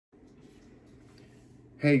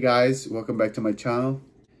Hey guys, welcome back to my channel.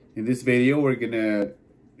 In this video, we're gonna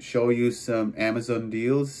show you some Amazon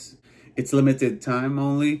deals. It's limited time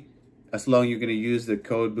only, as long as you're gonna use the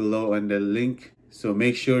code below on the link. So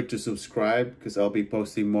make sure to subscribe because I'll be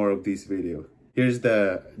posting more of these videos. Here's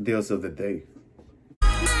the deals of the day.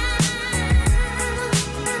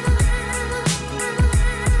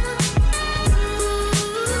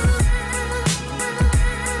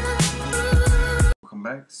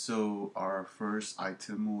 Back. So our first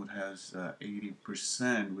item would has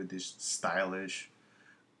 80% with this stylish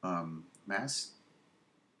mask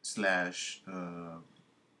slash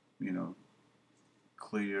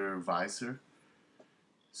clear visor.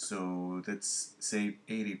 So that's save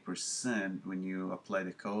 80% when you apply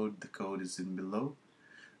the code. The code is in below.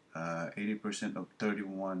 80% of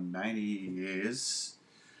 $31.90 is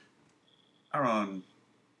around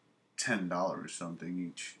 $10 or something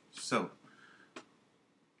each. So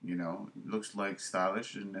it looks like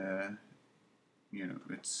stylish, and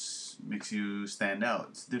it's makes you stand out.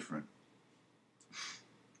 It's different.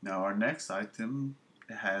 Now our next item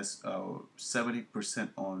has 70%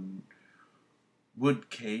 on wood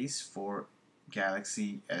case for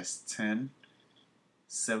Galaxy S10.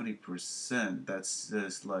 70%. That's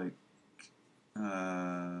just like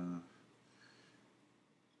around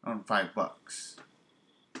 $5.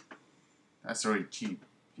 That's very cheap,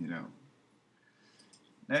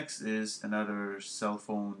 Next is another cell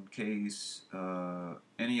phone case.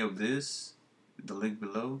 Any of this, the link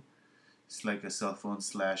below, it's like a cell phone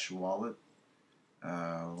slash wallet.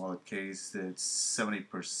 Wallet case that's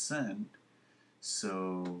 70%.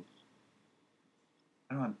 So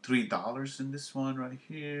around $3 in this one right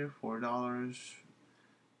here, $4,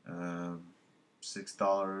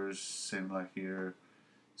 $6, same like here.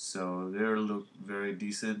 So they look very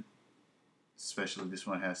decent. Especially this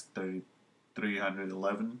one has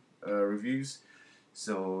 311 reviews,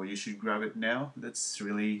 so you should grab it now. That's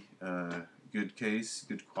really good case,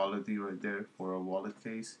 good quality right there for a wallet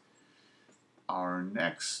case. Our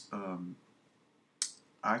next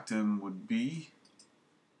item would be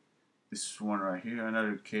this one right here,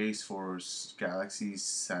 another case for Galaxy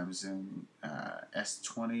Samsung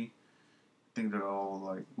S20. I think they're all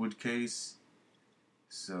like wood case.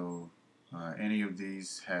 So any of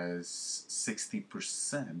these has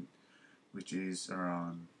 60%, which is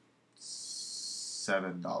around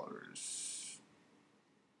 $7.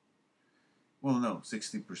 Well, no,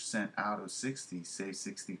 60% out of 60, say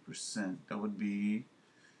 60%. That would be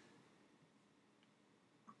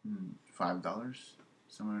 $5,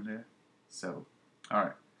 somewhere there. So, all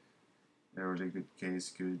right, they're really good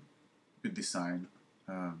case, good design.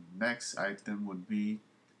 Next item would be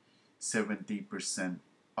 70%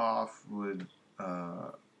 off with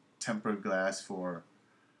tempered glass for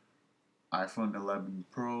iPhone 11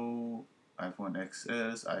 Pro, iPhone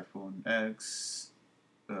XS, iPhone X,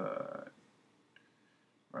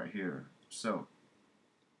 right here. So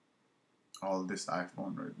all this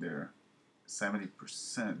iPhone right there,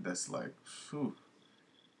 70%. That's like $3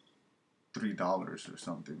 or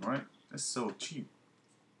something, right? That's so cheap.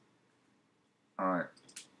 All right.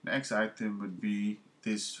 Next item would be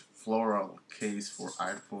this floral case for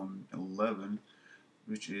iPhone 11,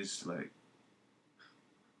 which is like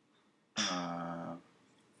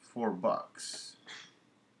 $4,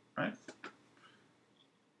 right?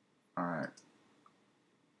 All right.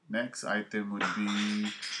 Next item would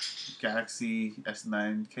be Galaxy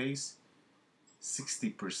S9 case,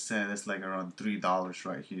 60%. That's like around $3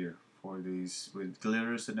 right here for these with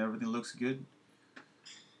glitters and everything. Looks good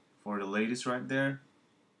for the latest right there.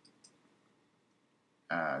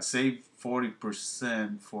 Save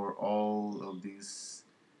 40% for all of these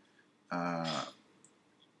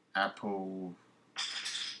Apple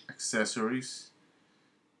accessories.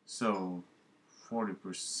 So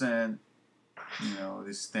 40%,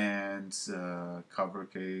 this stands, cover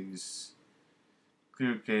case,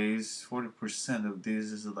 clear case. 40% of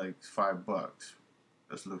this is like $5.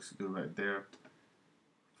 That looks good right there.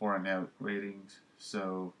 4.5 ratings.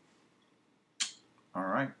 So all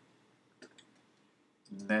right.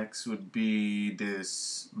 Next would be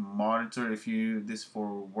this monitor. If you this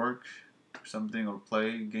for work or something or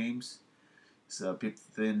play games, it's a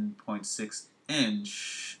 15.6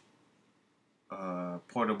 inch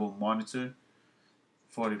portable monitor.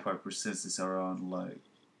 45% is around like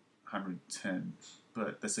 110,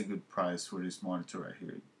 but that's a good price for this monitor right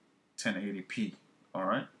here. 1080p. All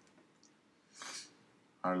right.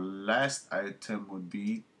 Our last item would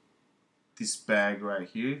be this bag right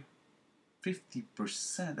here.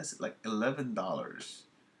 50%. That's like $11.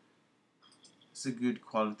 It's a good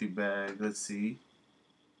quality bag. Let's see.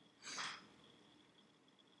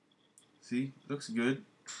 See, looks good.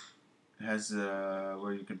 It has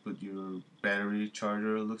where you can put your battery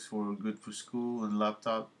charger. Looks good for school and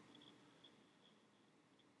laptop.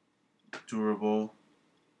 Durable.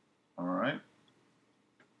 All right.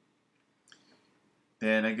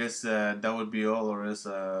 Then I guess that would be all, or else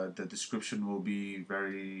the description will be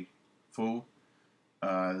very full.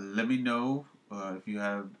 Let me know if you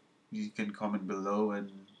have. You can comment below, and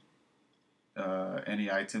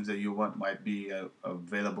any items that you want might be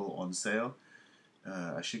available on sale.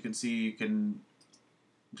 As you can see, you can.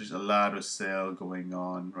 There's a lot of sale going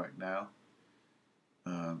on right now.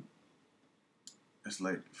 It's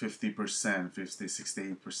like 50%, 50,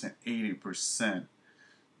 68%, 80%.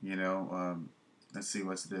 You know, let's see,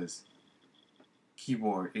 what's this?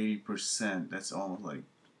 Keyboard 80%. That's almost like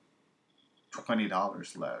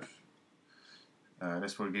 $20 left.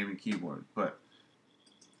 That's for a gaming keyboard, but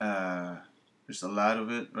there's a lot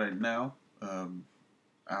of it right now.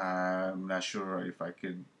 I'm not sure if I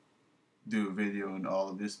could do a video on all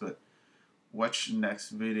of this, but watch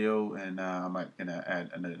next video, and I might gonna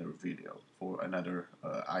add another video for another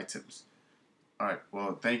items. All right.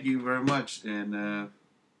 Well, thank you very much, and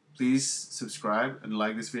please subscribe and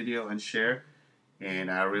like this video and share, and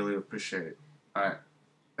I really appreciate it. All right.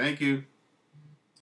 Thank you.